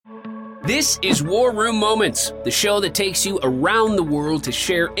This is War Room Moments, the show that takes you around the world to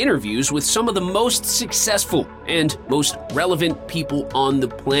share interviews with some of the most successful and most relevant people on the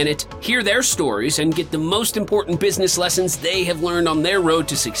planet, hear their stories, and get the most important business lessons they have learned on their road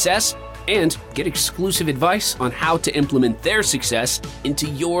to success, and get exclusive advice on how to implement their success into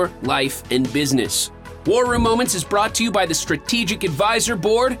your life and business. War Room Moments is brought to you by the Strategic Advisor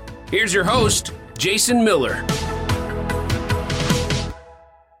Board. Here's your host, Jason Miller.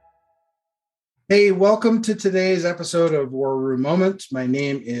 Hey, welcome to today's episode of War Room Moments. My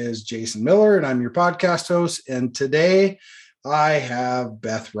name is Jason Miller, and I'm your podcast host. And today I have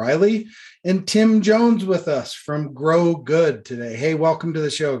Beth Reilly and Tim Jones with us from Grow Good today. Hey, welcome to the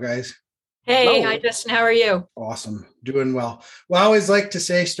show, guys. Hey, Hello. Hi, Justin. How are you? Awesome. Doing well. Well, I always like to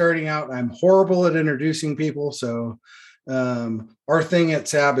say, starting out, I'm horrible at introducing people. So our thing at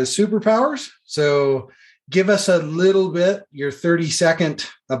SAB is superpowers. So give us a little bit, your 30-second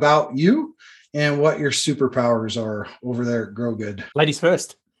about you and what your superpowers are over there at Grow Good. Ladies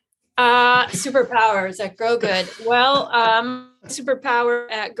first. Superpowers at Grow Good. Well, superpower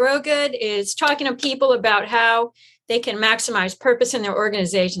at Grow Good is talking to people about how they can maximize purpose in their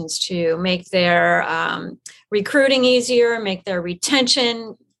organizations to make their recruiting easier, make their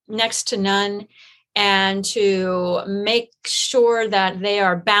retention next to none, and to make sure that they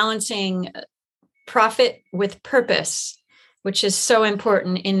are balancing profit with purpose, which is so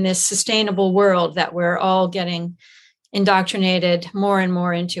important in this sustainable world that we're all getting indoctrinated more and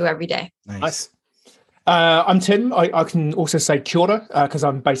more into every day. Nice. I'm Tim. I can also say kia ora because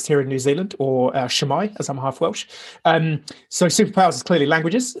I'm based here in New Zealand, or Shemai, as I'm half Welsh. So superpowers is clearly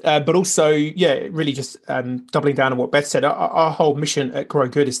languages, but also, really just doubling down on what Beth said. Our whole mission at Grow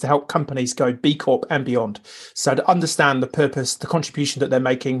Good is to help companies go B Corp and beyond. So to understand the purpose, the contribution that they're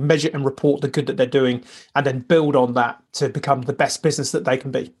making, measure and report the good that they're doing, and then build on that to become the best business that they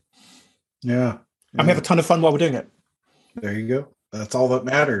can be. Yeah. And we have a ton of fun while we're doing it. There you go. That's all that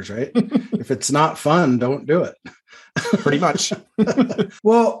matters, right? If it's not fun, don't do it. Pretty much.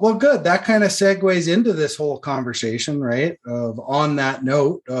 Well, good. That kind of segues into this whole conversation, right? On that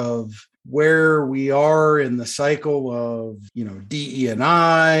note of where we are in the cycle of,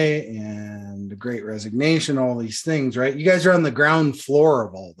 DE&I and the Great Resignation, all these things, right? You guys are on the ground floor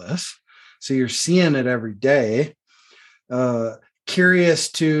of all this. So you're seeing it every day.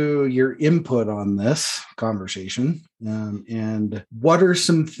 Curious to your input on this conversation, and what are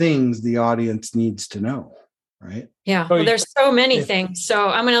some things the audience needs to know, right? Yeah, well, there's so many things. So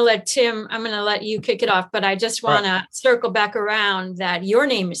I'm going to let you kick it off, but I just want to circle back around that your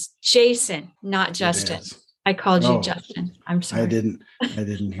name is Jason, not Justin. I called you Justin. I'm sorry. I didn't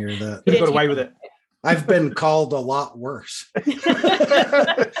hear that. You got away with it. I've been called a lot worse.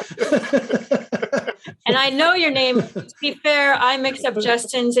 And I know your name. To be fair, I mix up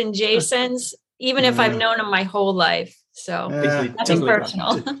Justin's and Jason's, even if I've known him my whole life. So nothing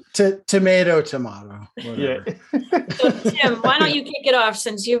personal. Tomato. Whatever. Yeah. So Tim, why don't you kick it off,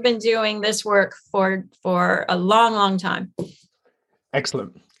 since you've been doing this work for a long, long time?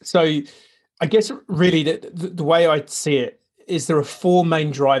 Excellent. So I guess really the way I see it is there are four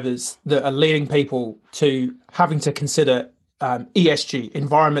main drivers that are leading people to having to consider ESG,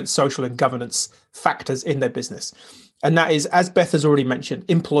 environment, social, and governance factors in their business. And that is, as Beth has already mentioned,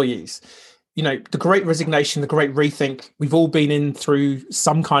 employees. The Great Resignation, the Great Rethink, we've all been in through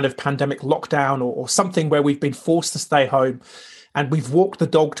some kind of pandemic lockdown or something where we've been forced to stay home, and we've walked the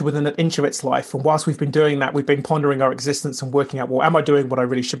dog to within an inch of its life. And whilst we've been doing that, we've been pondering our existence and working out, well, am I doing what I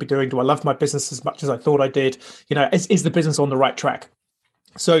really should be doing? Do I love my business as much as I thought I did? Is the business on the right track?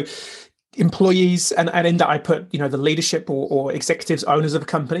 So employees, and in that I put, the leadership or executives, owners of a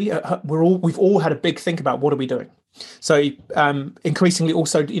company, we've all had a big think about what are we doing. So increasingly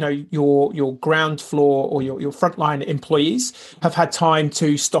also, your ground floor or your frontline employees have had time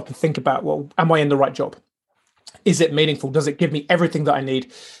to stop and think about, well, am I in the right job? Is it meaningful? Does it give me everything that I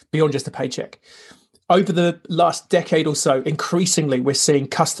need beyond just a paycheck? Over the last decade or so, increasingly, we're seeing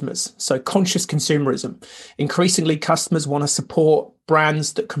customers. So conscious consumerism. Increasingly, customers want to support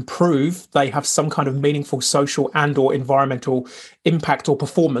brands that can prove they have some kind of meaningful social and or environmental impact or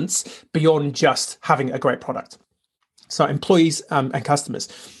performance beyond just having a great product. So employees and customers.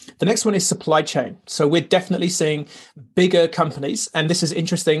 The next one is supply chain. So we're definitely seeing bigger companies. And this is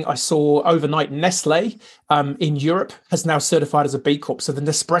interesting. I saw overnight Nestle in Europe has now certified as a B Corp. So the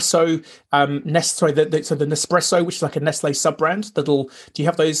Nespresso, the Nespresso, which is like a Nestle sub-brand, do you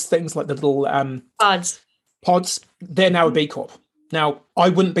have those things like the little pods? They're now a B Corp. Now, I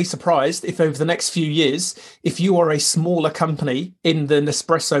wouldn't be surprised if over the next few years, if you are a smaller company in the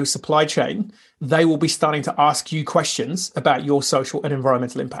Nespresso supply chain, they will be starting to ask you questions about your social and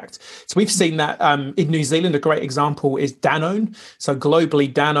environmental impact. So we've seen that in New Zealand. A great example is Danone. So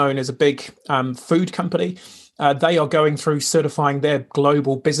globally, Danone is a big food company. They are going through certifying their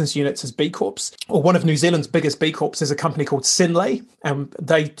global business units as B Corps. Or one of New Zealand's biggest B Corps is a company called Synlait, and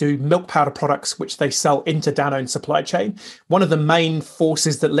they do milk powder products, which they sell into Danone's supply chain. One of the main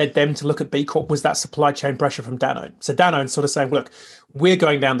forces that led them to look at B Corp was that supply chain pressure from Danone. So Danone sort of saying, look, we're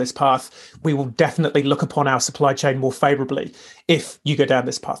going down this path. We will definitely look upon our supply chain more favorably if you go down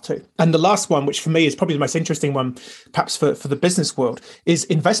this path too. And the last one, which for me is probably the most interesting one, perhaps for the business world, is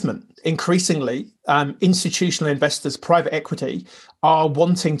investment. Increasingly, institutional investors, private equity, are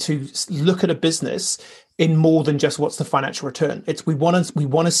wanting to look at a business in more than just what's the financial return. It's we want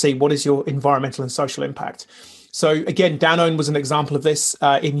to see what is your environmental and social impact. So again, Danone was an example of this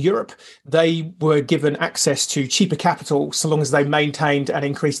in Europe. They were given access to cheaper capital so long as they maintained and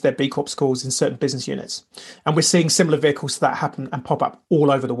increased their B Corp scores in certain business units. And we're seeing similar vehicles to that happen and pop up all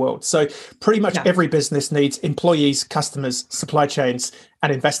over the world. So pretty much every business needs employees, customers, supply chains,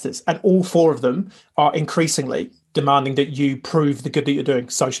 and investors. And all four of them are increasingly demanding that you prove the good that you're doing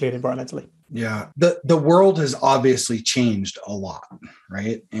socially and environmentally. Yeah. The world has obviously changed a lot,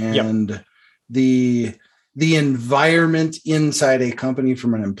 right? And the environment inside a company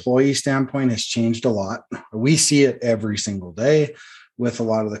from an employee standpoint has changed a lot. We see it every single day with a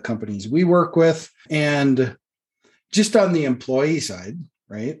lot of the companies we work with. And just on the employee side,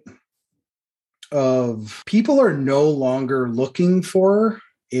 right, of people are no longer looking for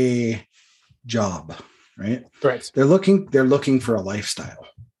a job, right? Correct. They're looking for a lifestyle,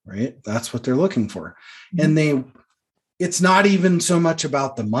 right? That's what they're looking for. Mm-hmm. And it's not even so much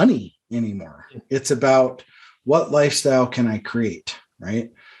about the money anymore. It's about what lifestyle can I create, right?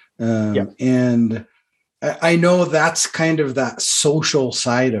 And I know that's kind of that social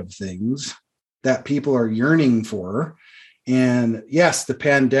side of things that people are yearning for. And yes, the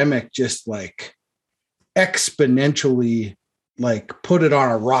pandemic just like exponentially like put it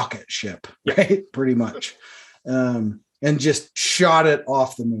on a rocket ship, right? Pretty much. And just shot it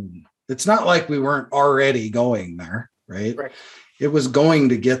off the moon. It's not like we weren't already going there, right? It was going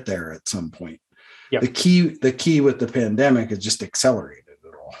to get there at some point. Yep. The key with the pandemic is just accelerated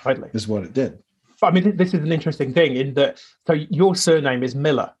it all. Totally. Is what it did. I mean, this is an interesting thing in that, so your surname is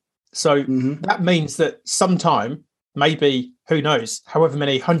Miller. So that means that sometime, maybe, who knows, however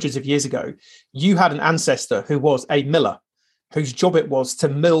many hundreds of years ago, you had an ancestor who was a miller, whose job it was to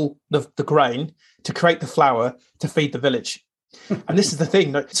mill the grain, to create the flour, to feed the village. And this is the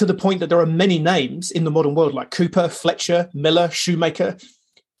thing, to the point that there are many names in the modern world like Cooper, Fletcher, Miller, Shoemaker.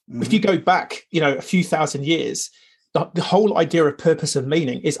 If you go back, a few thousand years, the whole idea of purpose and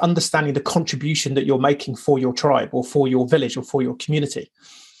meaning is understanding the contribution that you're making for your tribe or for your village or for your community.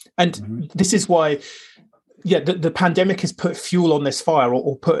 And this is why, the pandemic has put fuel on this fire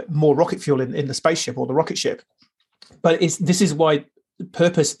or put more rocket fuel in the spaceship or the rocket ship. But this is why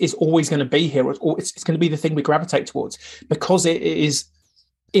purpose is always going to be here. It's going to be the thing we gravitate towards because it is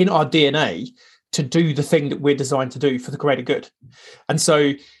in our DNA to do the thing that we're designed to do for the greater good. And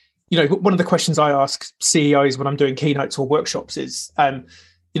so, one of the questions I ask CEOs when I'm doing keynotes or workshops is,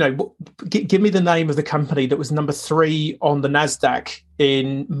 give me the name of the company that was number 3 on the NASDAQ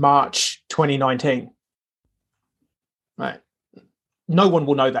in March 2019. Right. No one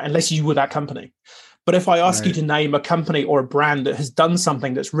will know that unless you were that company. But if I ask you to name a company or a brand that has done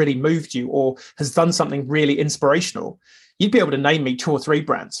something that's really moved you or has done something really inspirational, you'd be able to name me 2 or 3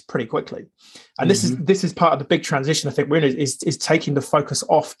 brands pretty quickly. And this is part of the big transition I think we're in is taking the focus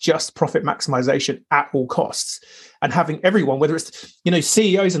off just profit maximization at all costs and having everyone, whether it's,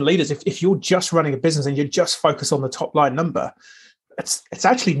 CEOs and leaders, if you're just running a business and you're just focused on the top line number, it's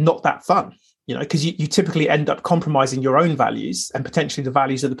actually not that fun. Because you typically end up compromising your own values and potentially the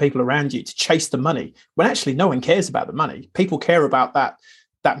values of the people around you to chase the money when actually no one cares about the money. People care about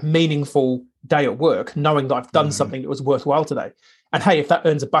that meaningful day at work, knowing that I've done something that was worthwhile today. And hey, if that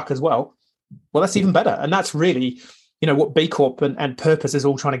earns a buck as well, that's even better. And that's really, what B Corp and purpose is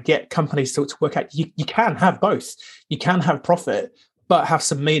all trying to get companies to work out. You can have both. You can have profit, but have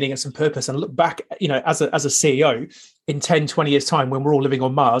some meaning and some purpose and look back, as a CEO in 10, 20 years time when we're all living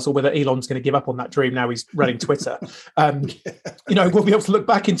on Mars, or whether Elon's going to give up on that dream now he's running Twitter. We'll be able to look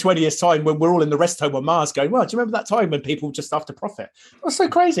back in 20 years time when we're all in the rest home on Mars going, well, do you remember that time when people just after profit? It was so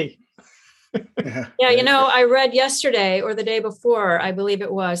crazy. I read yesterday or the day before, I believe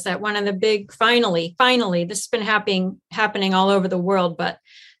it was, that one of the big, finally, this has been happening all over the world, but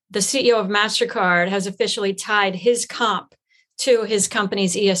the CEO of MasterCard has officially tied his comp to his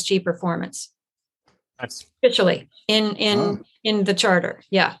company's ESG performance. That's officially in the charter.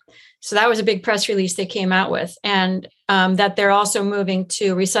 Yeah. So that was a big press release they came out with, and that they're also moving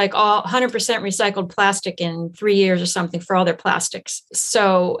to recycle 100% recycled plastic in 3 years or something for all their plastics.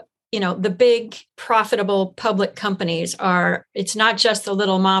 So, the big profitable public companies it's not just the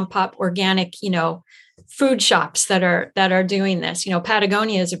little mom pop organic, food shops that are doing this.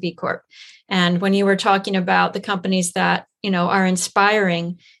 Patagonia is a B Corp. And when you were talking about the companies that, are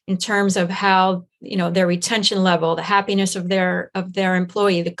inspiring in terms of how, their retention level, the happiness of their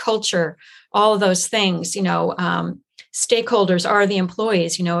employee, the culture, all of those things, stakeholders are the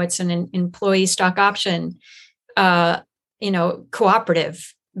employees. It's an employee stock option,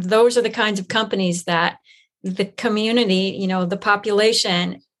 cooperative. Those are the kinds of companies that the community, the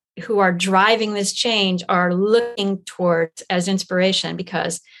population who are driving this change are looking towards as inspiration,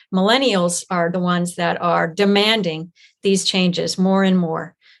 because millennials are the ones that are demanding these changes more and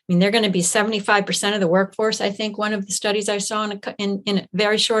more. I mean, they're going to be 75% of the workforce, I think, one of the studies I saw in a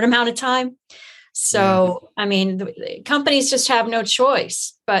very short amount of time. So, I mean, the companies just have no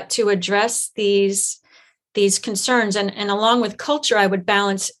choice but to address these concerns. And along with culture, I would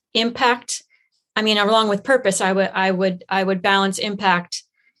balance impact. I mean, along with purpose, I would balance impact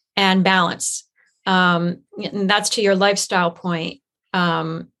and balance. And that's to your lifestyle point.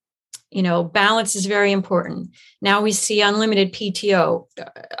 Balance is very important. Now we see unlimited PTO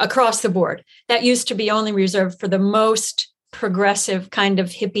across the board. That used to be only reserved for the most progressive kind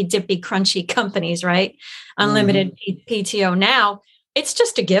of hippy dippy crunchy companies, right? Unlimited PTO. Now it's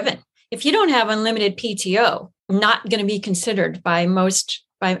just a given. If you don't have unlimited PTO, not going to be considered by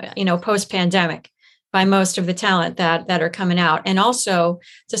post-pandemic, by most of the talent that are coming out. And also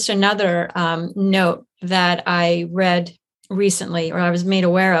just another note that I read recently, or I was made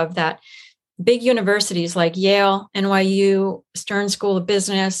aware of, that big universities like Yale, NYU, Stern School of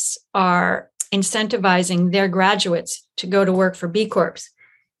Business are incentivizing their graduates to go to work for B Corps,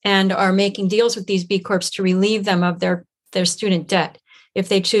 and are making deals with these B Corps to relieve them of their student debt if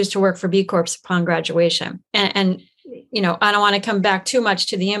they choose to work for B Corps upon graduation. And I don't want to come back too much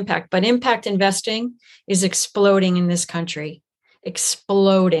to the impact, but impact investing is exploding in this country,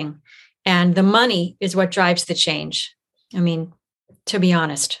 exploding. And the money is what drives the change. I mean, to be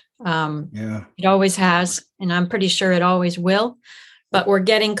honest, it always has, and I'm pretty sure it always will, but we're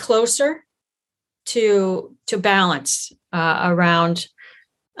getting closer to balance around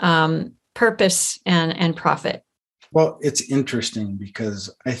purpose and profit. Well, it's interesting because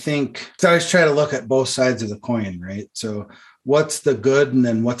I always try to look at both sides of the coin, right? So what's the good and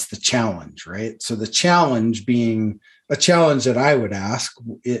then what's the challenge, right? So the challenge being a challenge that I would ask,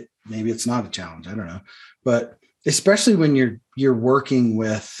 maybe it's not a challenge, I don't know, but especially when you're working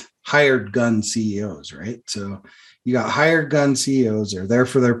with hired gun CEOs, right? So you got hired gun CEOs, they're there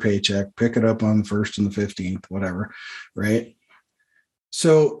for their paycheck, pick it up on the 1st and the 15th, whatever, right?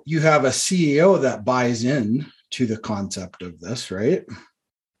 So you have a CEO that buys in to the concept of this, right?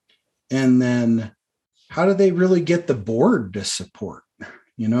 And then how do they really get the board to support?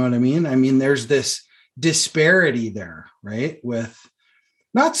 You know what I mean? I mean, there's this disparity there, right? With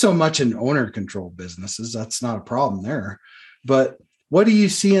not so much in owner-controlled businesses, that's not a problem there. But what do you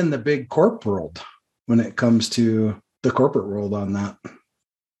see in the big corp world when it comes to the corporate world on that?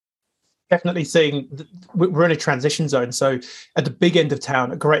 Definitely seeing we're in a transition zone. So at the big end of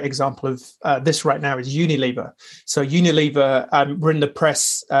town, a great example of this right now is Unilever. So Unilever were in the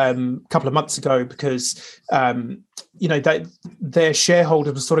press a couple of months ago because their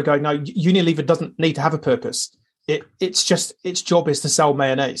shareholders were sort of going, no, Unilever doesn't need to have a purpose. It's just its job is to sell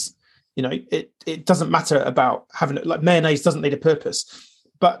mayonnaise. It doesn't matter about having mayonnaise doesn't need a purpose.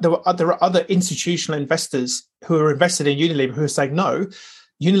 But there are other institutional investors who are invested in Unilever who are saying no.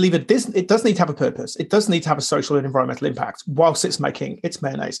 Unilever does need to have a purpose. It does need to have a social and environmental impact whilst it's making its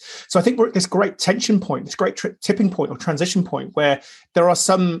mayonnaise. So I think we're at this great tension point, this great tipping point or transition point where there are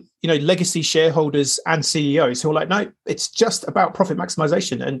some, legacy shareholders and CEOs who are like, no, it's just about profit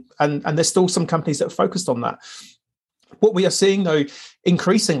maximization. And there's still some companies that are focused on that. What we are seeing, though,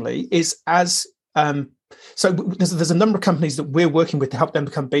 increasingly is so there's a number of companies that we're working with to help them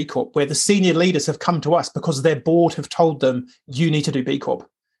become B Corp, where the senior leaders have come to us because their board have told them, you need to do B Corp.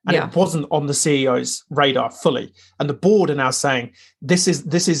 And it wasn't on the CEO's radar fully. And the board are now saying, this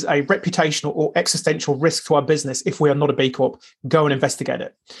is a reputational or existential risk to our business if we are not a B Corp. Go and investigate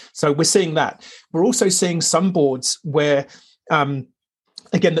it. So we're seeing that. We're also seeing some boards where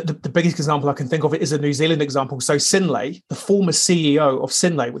again, the biggest example I can think of it is a New Zealand example. So Synlait, the former CEO of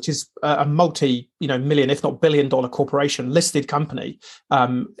Synlait, which is a multi-million, if not billion-dollar corporation, listed company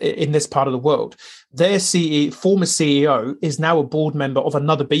in this part of the world, their former CEO is now a board member of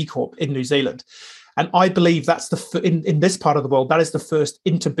another B Corp in New Zealand. And I believe that's in this part of the world, that is the first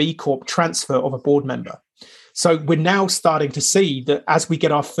into B Corp transfer of a board member. So we're now starting to see that as we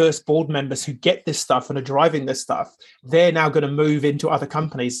get our first board members who get this stuff and are driving this stuff, they're now going to move into other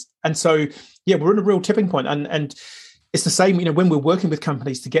companies. And so, yeah, we're in a real tipping point. And it's the same, when we're working with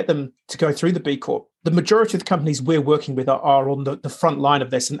companies to get them to go through the B Corp, the majority of the companies we're working with are on the front line of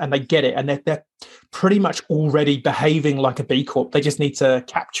this, and they get it. And they're pretty much already behaving like a B Corp. They just need to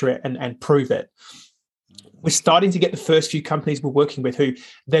capture it and prove it. We're starting to get the first few companies we're working with who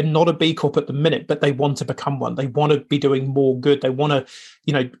they're not a B Corp at the minute, but they want to become one. They want to be doing more good. They want to,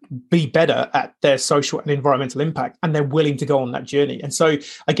 be better at their social and environmental impact, and they're willing to go on that journey. And so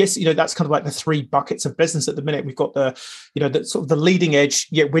I guess, that's kind of like the three buckets of business at the minute. We've got the sort of the leading edge.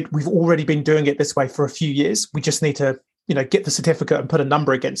 Yeah, we've already been doing it this way for a few years. We just need to, get the certificate and put a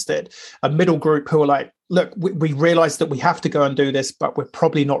number against it. A middle group who are like, look, we realize that we have to go and do this, but we're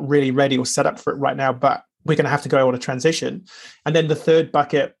probably not really ready or set up for it right now, but we're going to have to go on a transition. And then the third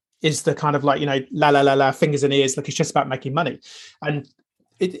bucket is the kind of like, fingers and ears, like it's just about making money. And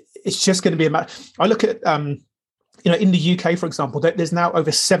it's just going to be a matter. I look at, in the UK, for example, there's now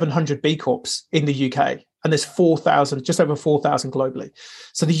over 700 B Corps in the UK, and there's 4,000, just over 4,000 globally.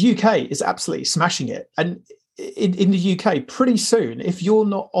 So the UK is absolutely smashing it. And in the UK, pretty soon, if you're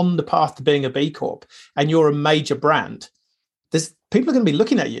not on the path to being a B Corp and you're a major brand, people are going to be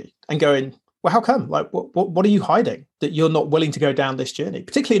looking at you and going, well, how come? Like, what are you hiding that you're not willing to go down this journey,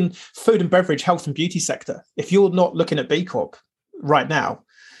 particularly in food and beverage, health and beauty sector? If you're not looking at B Corp right now,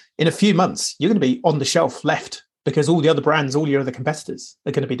 in a few months, you're going to be on the shelf left because all the other brands, all your other competitors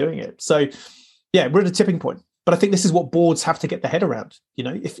are going to be doing it. So, yeah, we're at a tipping point. But I think this is what boards have to get their head around.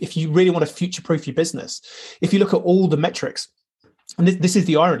 If you really want to future-proof your business, if you look at all the metrics, and this is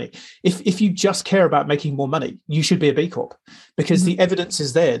the irony, if you just care about making more money, you should be a B Corp, because the evidence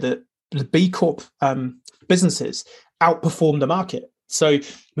is there that the B Corp businesses outperform the market. So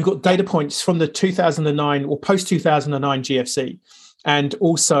we've got data points from the 2009 or post-2009 GFC, and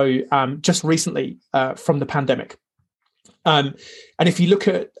also just recently from the pandemic. And if you look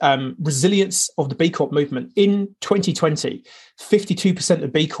at resilience of the B Corp movement, in 2020, 52%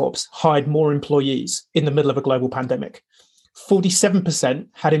 of B Corps hired more employees in the middle of a global pandemic. 47%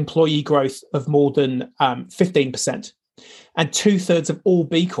 had employee growth of more than 15%. And 2/3 of all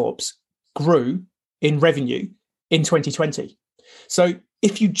B Corps grew in revenue in 2020. So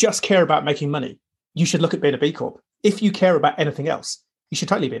if you just care about making money, you should look at being a B Corp. If you care about anything else, you should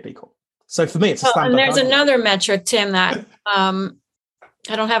totally be a B Corp. So for me, it's a standard. And there's another metric, Tim, that I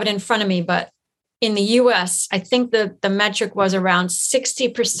don't have it in front of me, but in the US, I think the metric was around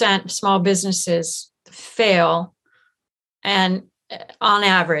 60% of small businesses fail, and on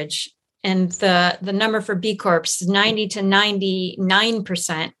average. And the number for B Corps is 90 to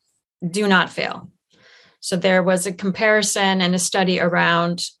 99% do not fail. So there was a comparison and a study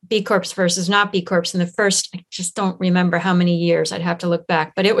around B Corps versus not B Corps in the first, I just don't remember how many years. I'd have to look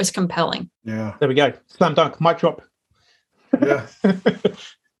back, but it was compelling. Yeah. There we go. Slam dunk, mic drop. Yeah.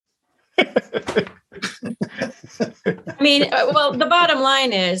 I mean, well, the bottom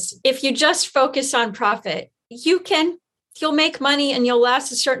line is if you just focus on profit, you'll make money and you'll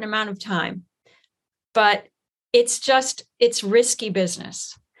last a certain amount of time. But it's risky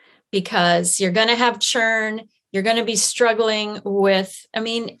business because you're going to have churn. You're going to be struggling with, I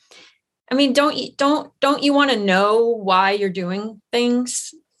mean, don't you want to know why you're doing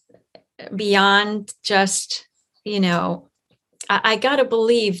things beyond just, I got to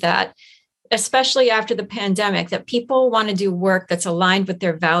believe that, especially after the pandemic, that people want to do work that's aligned with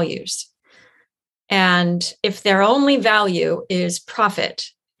their values. And if their only value is profit,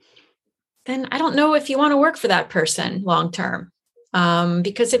 then I don't know if you want to work for that person long term.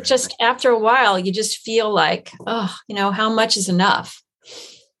 Because it just, after a while, you just feel like, how much is enough?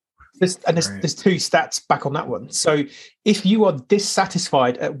 There's two stats back on that one. So if you are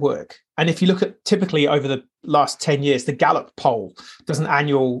dissatisfied at work, and if you look at typically over the last 10 years, the Gallup poll does an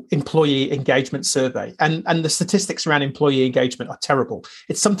annual employee engagement survey, and the statistics around employee engagement are terrible.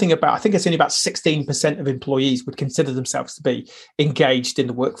 It's something about, I think it's only about 16% of employees would consider themselves to be engaged in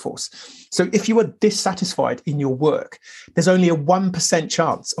the workforce. So if you are dissatisfied in your work, there's only a 1%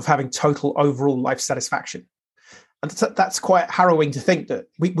 chance of having total overall life satisfaction. And that's quite harrowing to think that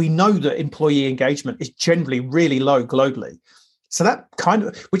we know that employee engagement is generally really low globally. So that kind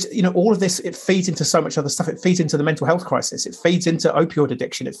of, which, all of this, it feeds into so much other stuff. It feeds into the mental health crisis. It feeds into opioid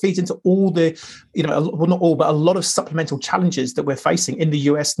addiction. It feeds into all the, well, not all, but a lot of supplemental challenges that we're facing in the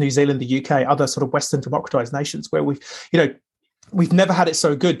US, New Zealand, the UK, other sort of Western democratized nations where we've never had it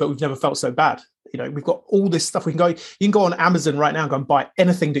so good, but we've never felt so bad. We've got all this stuff. You can go on Amazon right now and go and buy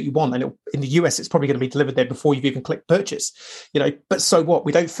anything that you want. And in the US, it's probably going to be delivered there before you've even clicked purchase, but so what?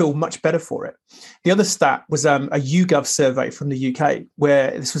 We don't feel much better for it. The other stat was a YouGov survey from the UK,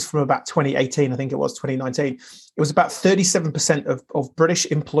 where this was from about 2018, I think it was 2019. It was about 37% of British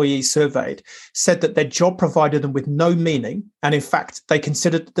employees surveyed said that their job provided them with no meaning. And in fact, they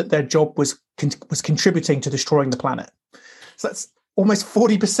considered that their job was contributing to destroying the planet. So that's almost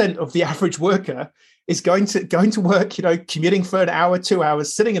 40% of the average worker is going to work, commuting for an hour, 2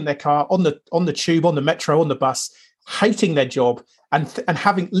 hours, sitting in their car, on the tube, on the metro, on the bus, hating their job and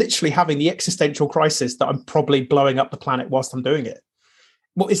having the existential crisis that I'm probably blowing up the planet whilst I'm doing it.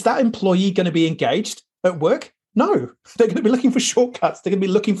 Well, is that employee going to be engaged at work? No, they're going to be looking for shortcuts. They're going to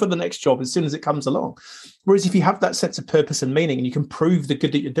be looking for the next job as soon as it comes along. Whereas if you have that sense of purpose and meaning and you can prove the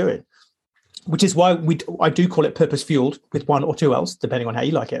good that you're doing, which is why I do call it purpose-fueled with 1 or 2 L's, depending on how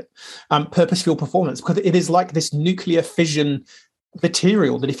you like it, purpose-fueled performance, because it is like this nuclear fission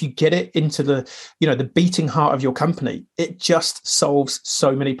material that if you get it into the beating heart of your company, it just solves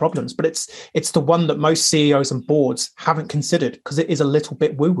so many problems. But it's the one that most CEOs and boards haven't considered because it is a little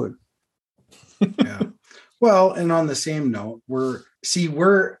bit woo-woo. Yeah. Well, and on the same note, we're in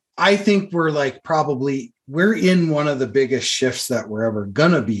one of the biggest shifts that we're ever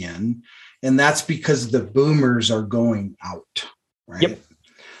going to be in. And that's because the boomers are going out, right? Yep.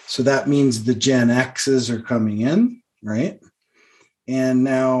 So that means the Gen X's are coming in, right? And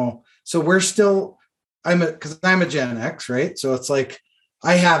now, so I'm a Gen X, right? So it's like,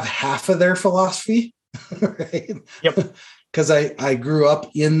 I have half of their philosophy, right? Yep. Because I grew up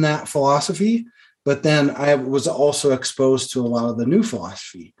in that philosophy, but then I was also exposed to a lot of the new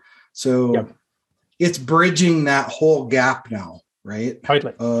philosophy. So yep. It's bridging that whole gap now, right?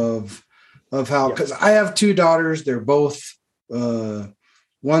 Totally. Of how, because I have 2 daughters. They're both,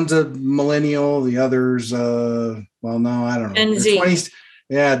 one's a millennial, the other's, no, I don't know. Gen Z.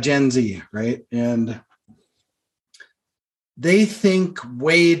 20s, Gen Z, right? And they think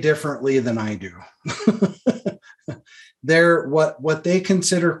way differently than I do. What they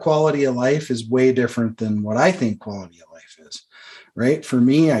consider quality of life is way different than what I think quality of life is, right? For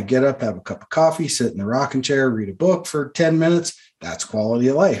me, I get up, have a cup of coffee, sit in the rocking chair, read a book for 10 minutes. That's quality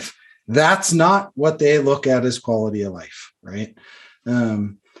of life. That's not what they look at as quality of life, right?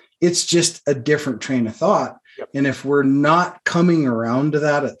 It's just a different train of thought. Yep. And if we're not coming around to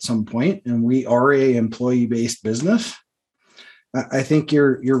that at some point, and we are a employee-based business, I think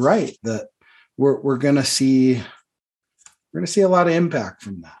you're right that we're going to see a lot of impact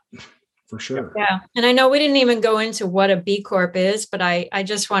from that, for sure. Yeah. And I know we didn't even go into what a B Corp is, but I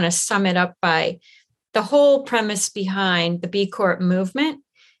just want to sum it up by the whole premise behind the B Corp movement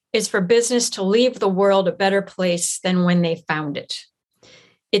is for business to leave the world a better place than when they found it.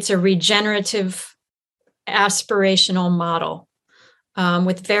 It's a regenerative, aspirational model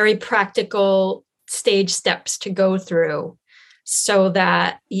with very practical stage steps to go through so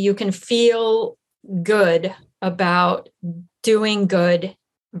that you can feel good about doing good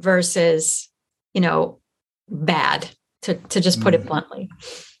versus, bad, to just put it bluntly.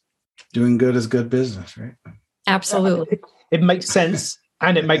 Doing good is good business, right? Absolutely. It makes sense.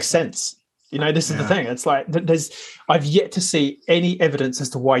 And it makes sense. This is the thing. It's like I've yet to see any evidence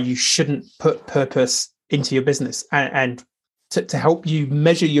as to why you shouldn't put purpose into your business. And to help you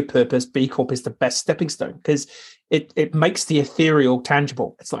measure your purpose, B Corp is the best stepping stone because it makes the ethereal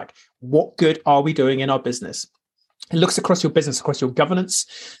tangible. It's like, what good are we doing in our business? It looks across your business, across your governance.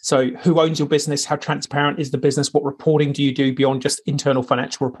 So who owns your business? How transparent is the business? What reporting do you do beyond just internal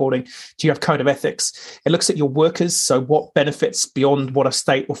financial reporting? Do you have code of ethics? It looks at your workers. So what benefits beyond what are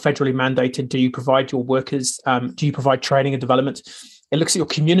state or federally mandated do you provide your workers? Do you provide training and development? It looks at your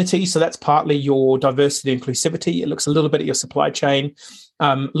community. So that's partly your diversity and inclusivity. It looks a little bit at your supply chain.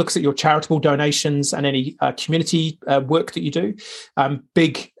 Looks at your charitable donations and any community work that you do.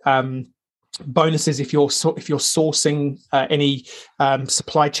 Big bonuses if you're sourcing any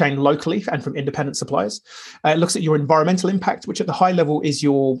supply chain locally and from independent suppliers. It looks at your environmental impact, which at the high level is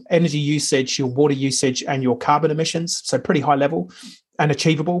your energy usage, your water usage, and your carbon emissions. So pretty high level and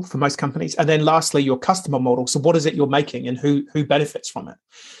achievable for most companies. And then lastly, your customer model. So what is it you're making and who benefits from it?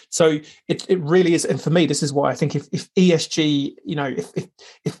 So it really is. And for me, this is why I think if ESG,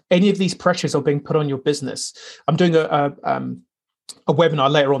 if any of these pressures are being put on your business, I'm doing a webinar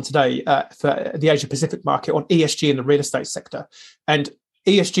later on today for the Asia Pacific market on ESG in the real estate sector. And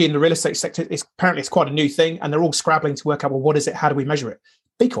ESG in the real estate sector is apparently it's quite a new thing, and they're all scrabbling to work out, well, what is it? How do we measure it?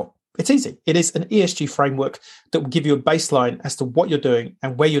 B Corp. It's easy. It is an ESG framework that will give you a baseline as to what you're doing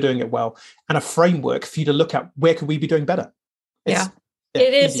and where you're doing it well, and a framework for you to look at where could we be doing better.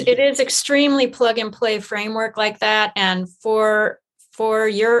 It is extremely plug and play framework like that. And for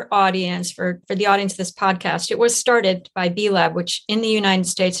your audience, for the audience of this podcast, it was started by B Lab, which in the United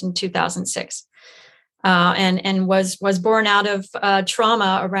States in 2006, and was born out of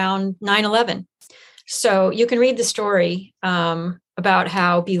trauma around 9/11. So you can read the story about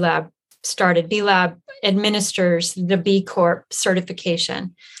how B Lab started. B Lab administers the B Corp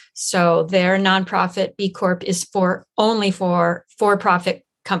certification. So their nonprofit B Corp is only for for-profit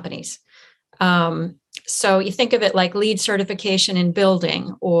companies. So you think of it like LEED certification in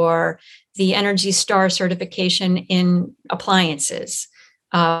building or the Energy Star certification in appliances.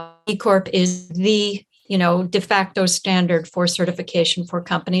 B Corp is the de facto standard for certification for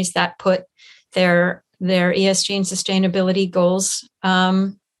companies that put their ESG and sustainability goals,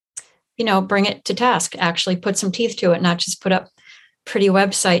 bring it to task, actually put some teeth to it, not just put up pretty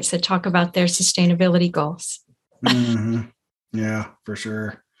websites that talk about their sustainability goals. Mm-hmm. Yeah, for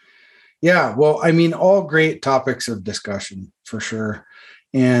sure. Yeah. Well, I mean, all great topics of discussion for sure.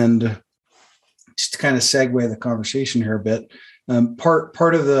 And just to kind of segue the conversation here a bit,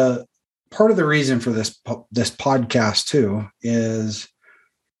 part of the reason for this podcast too is,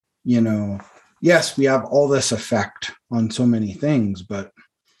 yes, we have all this effect on so many things, but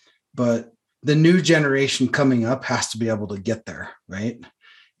the new generation coming up has to be able to get there, right?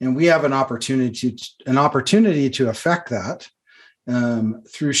 And we have an opportunity to affect that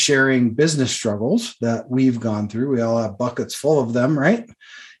through sharing business struggles that we've gone through. We all have buckets full of them, right?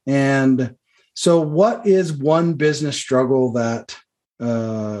 And so what is one business struggle that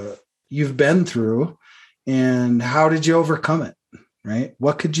you've been through, and how did you overcome it, right?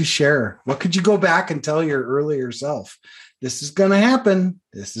 What could you share? What could you go back and tell your earlier self? This is going to happen.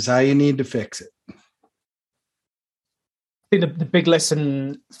 This is how you need to fix it. I think the big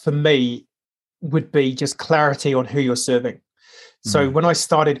lesson for me would be just clarity on who you're serving. So when I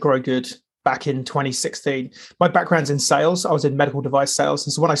started Grow Good back in 2016, my background's in sales. I was in medical device sales.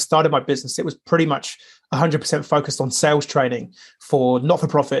 And so when I started my business, it was pretty much 100% focused on sales training for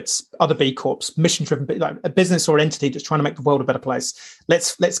not-for-profits, other B Corps, mission-driven, like a business or entity that's trying to make the world a better place.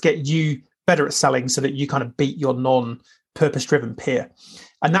 Let's get you better at selling so that you kind of beat your non-purpose-driven peer.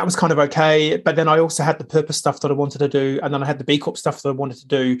 And that was kind of okay. But then I also had the purpose stuff that I wanted to do. And then I had the B Corp stuff that I wanted to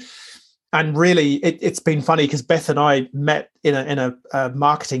do. And really, it's been funny because Beth and I met in a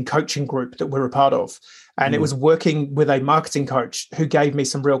marketing coaching group that we're a part of. And it was working with a marketing coach who gave me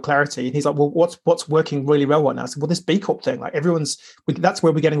some real clarity. And he's like, well, what's working really well right now? I said, well, this B Corp thing, like that's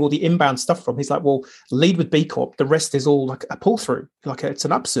where we're getting all the inbound stuff from. He's like, well, lead with B Corp. The rest is all like a pull through, like it's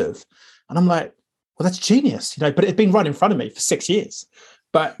an upserve. And I'm like, well, that's genius, but it had been right in front of me for 6 years.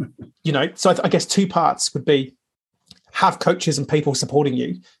 But, so I guess two parts would be have coaches and people supporting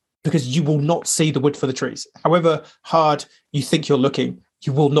you, because you will not see the wood for the trees. However hard you think you're looking,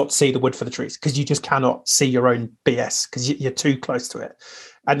 you will not see the wood for the trees because you just cannot see your own BS because you're too close to it.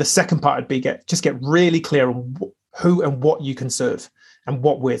 And the second part would be get really clear on who and what you can serve and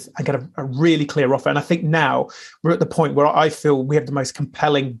what with, and get a really clear offer. And I think now we're at the point where I feel we have the most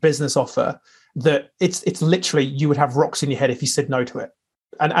compelling business offer that it's literally you would have rocks in your head if you said no to it.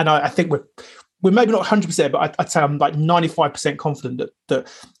 And I think we're maybe not 100%, but I'd say I'm like 95% confident that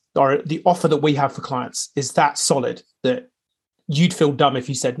the offer that we have for clients is that solid that you'd feel dumb if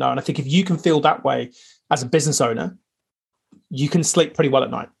you said no. And I think if you can feel that way as a business owner, you can sleep pretty well at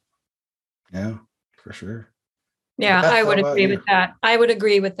night. Yeah, for sure. Yeah, I would agree with that. I would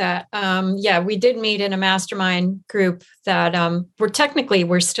agree with that. We did meet in a mastermind group that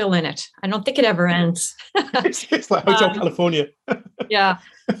we're still in it. I don't think it ever ends. It's like Hotel California. Yeah.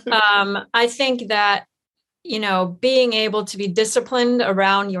 I think that, being able to be disciplined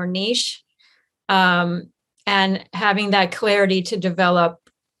around your niche and having that clarity to develop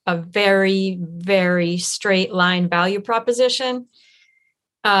a very, very straight line value proposition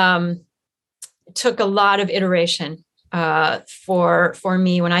took a lot of iteration for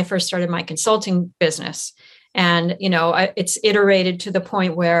me when I first started my consulting business. And, it's iterated to the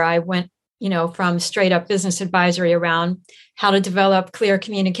point where I went, from straight up business advisory around how to develop clear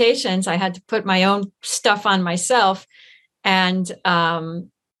communications. I had to put my own stuff on myself and,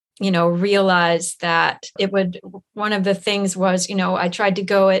 realize that one of the things was, I tried to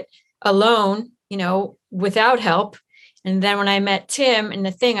go it alone, without help. And then when I met Tim and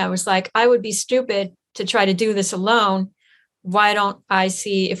the thing, I was like, I would be stupid to try to do this alone why don't I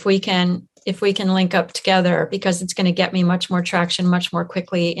see if we can link up together, because it's going to get me much more traction much more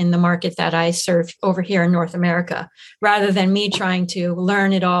quickly in the market that I serve over here in North America, rather than me trying to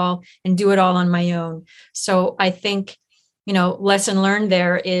learn it all and do it all on my own. So I think, lesson learned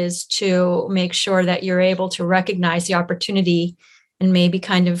there is to make sure that you're able to recognize the opportunity and maybe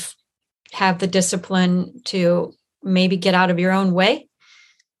kind of have the discipline to maybe get out of your own way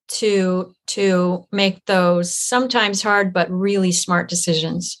to make those sometimes hard but really smart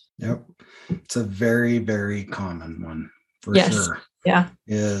decisions. Yep. It's a very, very common one for sure. Yeah.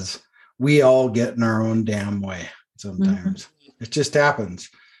 Is we all get in our own damn way sometimes. Mm-hmm. It just happens.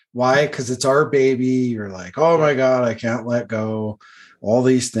 Why? Because it's our baby. You're like, oh my God, I can't let go. All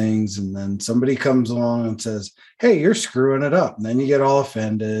these things. And then somebody comes along and says, hey, you're screwing it up. And then you get all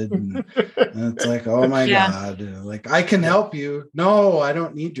offended. And it's like, oh my God, like, I can help you. No, I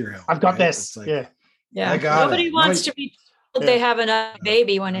don't need your help. I've got this. Like, yeah. Nobody wants to be told they have a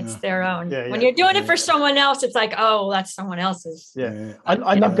baby when it's their own. When you're doing it for someone else, it's like, oh, that's someone else's. Yeah.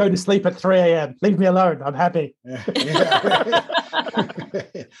 I love going to sleep at 3 a.m. Leave me alone. I'm happy.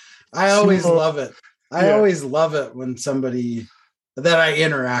 I always love it. I always love it when somebody that I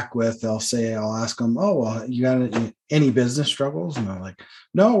interact with, I'll ask them, oh, well, you got any business struggles? And I'm like,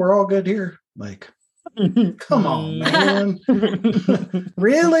 no, we're all good here. Like, come on, man.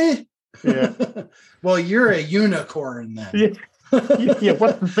 Really? Yeah. Well, you're a unicorn then. Yeah.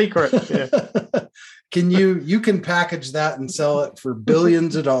 What's the secret? Yeah. You can package that and sell it for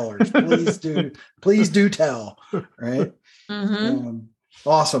billions of dollars. Please do tell. Right. Mm-hmm.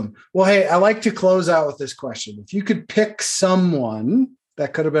 Awesome. Well, hey, I like to close out with this question. If you could pick someone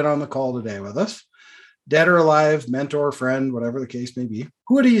that could have been on the call today with us, dead or alive, mentor, friend, whatever the case may be,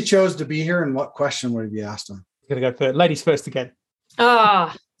 who would you chose to be here and what question would you asked them? I'm going to go for ladies first again.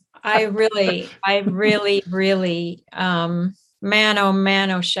 Oh, I really, Shevitz.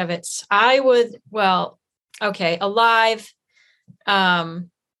 I would, alive. I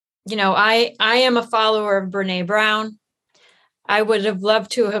am a follower of Brene Brown. I would have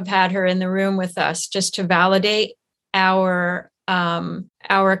loved to have had her in the room with us just to validate our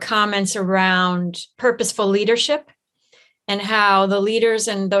comments around purposeful leadership and how the leaders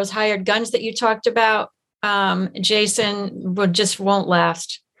and those hired guns that you talked about, Jason, won't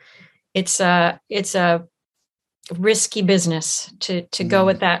last. It's a risky business to go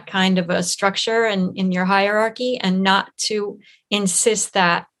with that kind of a structure and in your hierarchy, and not to insist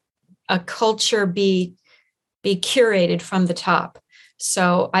that a culture be curated from the top.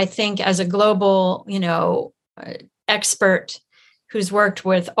 So I think as a global, expert who's worked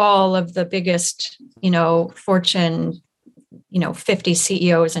with all of the biggest, Fortune, 50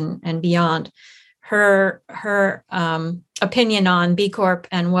 CEOs and beyond, her opinion on B Corp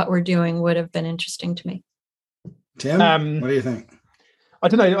and what we're doing would have been interesting to me. Tim, what do you think? I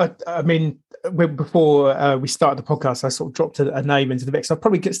don't know. I mean, before we started the podcast, I sort of dropped a name into the mix. I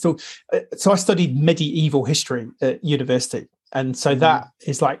probably get still. So I studied medieval history at university, and so that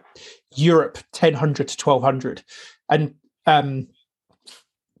is like Europe 1000 to 1200, and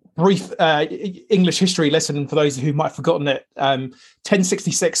brief English history lesson for those who might have forgotten it.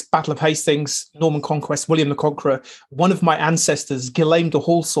 1066, Battle of Hastings, Norman Conquest, William the Conqueror. One of my ancestors, Guillaume de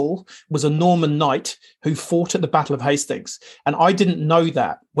Halsall, was a Norman knight who fought at the Battle of Hastings. And I didn't know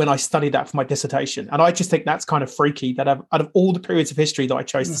that when I studied that for my dissertation. And I just think that's kind of freaky that out of all the periods of history that I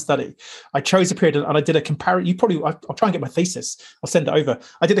chose to study, I chose a period and I did a comparison. I'll try and get my thesis. I'll send it over.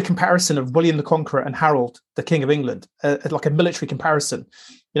 I did a comparison of William the Conqueror and Harold, the King of England, like a military comparison.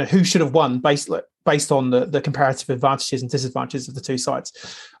 Who should have won based on the comparative advantages and disadvantages of the two sides.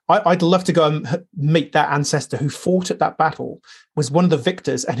 I'd love to go and meet that ancestor who fought at that battle, was one of the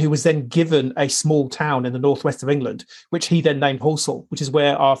victors, and who was then given a small town in the northwest of England, which he then named Halsall, which is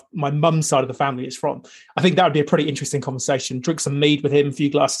where my mum's side of the family is from. I think that would be a pretty interesting conversation. Drink some mead with him, a few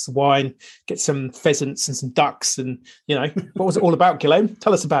glasses of wine, get some pheasants and some ducks, and what was it all about, Guillaume?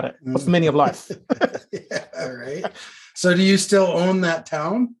 Tell us about it. What's the meaning of life? Yeah, all right. So do you still own that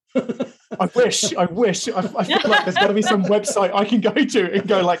town? I wish. I feel like there's got to be some website I can go to and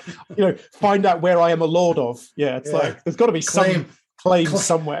go find out where I am a lord of. Yeah, it's like there's got to be some claim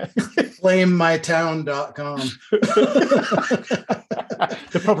somewhere. Claimmytown.com.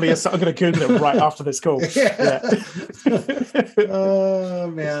 There probably is. I'm going to Google it right after this call. Yeah.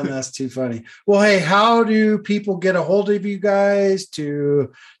 Oh man, that's too funny. Well, hey, how do people get a hold of you guys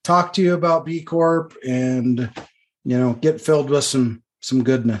to talk to you about B Corp and get filled with some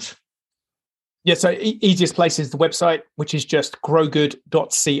goodness? Yeah, so easiest place is the website, which is just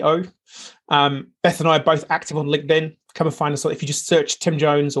growgood.co. Beth and I are both active on LinkedIn. come and find us. If you just search Tim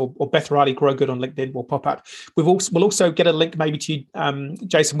Jones or Beth Reilly Grow Good on LinkedIn, will pop up. We'll also get a link maybe to you,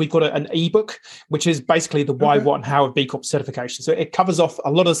 Jason. We've got an ebook, which is basically the why, what, and how of B Corp certification. So it covers off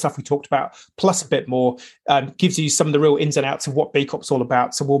a lot of the stuff we talked about, plus a bit more, gives you some of the real ins and outs of what B Corp's all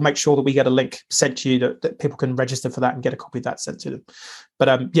about. So we'll make sure that we get a link sent to you that people can register for that and get a copy of that sent to them.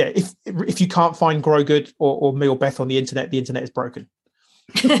 But if you can't find Grow Good or me or Beth on the internet is broken.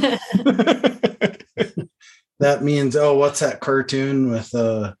 That means, what's that cartoon with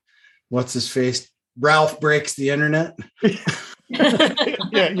what's his face? Ralph breaks the internet.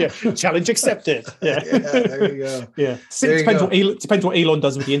 yeah. Challenge accepted. Yeah, there you go. Yeah. Depends what Elon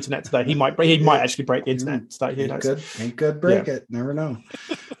does with the internet today. He might actually break the internet today. Who knows? He could break it. Never know.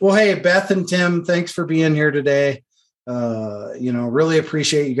 Well, hey, Beth and Tim, thanks for being here today. Really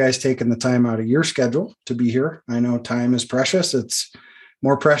appreciate you guys taking the time out of your schedule to be here. I know time is precious. It's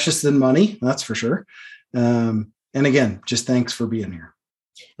more precious than money, that's for sure. And again, just thanks for being here.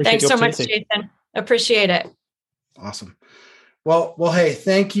 Thanks so much, Jason. Appreciate it. Awesome. Well, hey,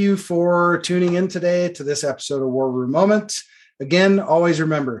 thank you for tuning in today to this episode of War Room Moments. Again, always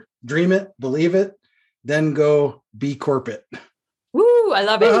remember, dream it, believe it, then go be Corp it. Woo, I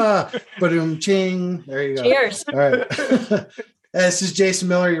love it. Ba-doom ching. There you go. Cheers. All right. This is Jason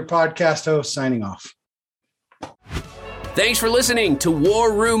Miller, your podcast host, signing off. Thanks for listening to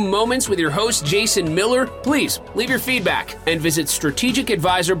War Room Moments with your host, Jason Miller. Please leave your feedback and visit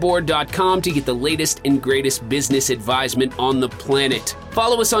strategicadvisorboard.com to get the latest and greatest business advisement on the planet.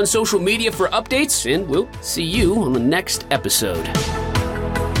 Follow us on social media for updates, and we'll see you on the next episode.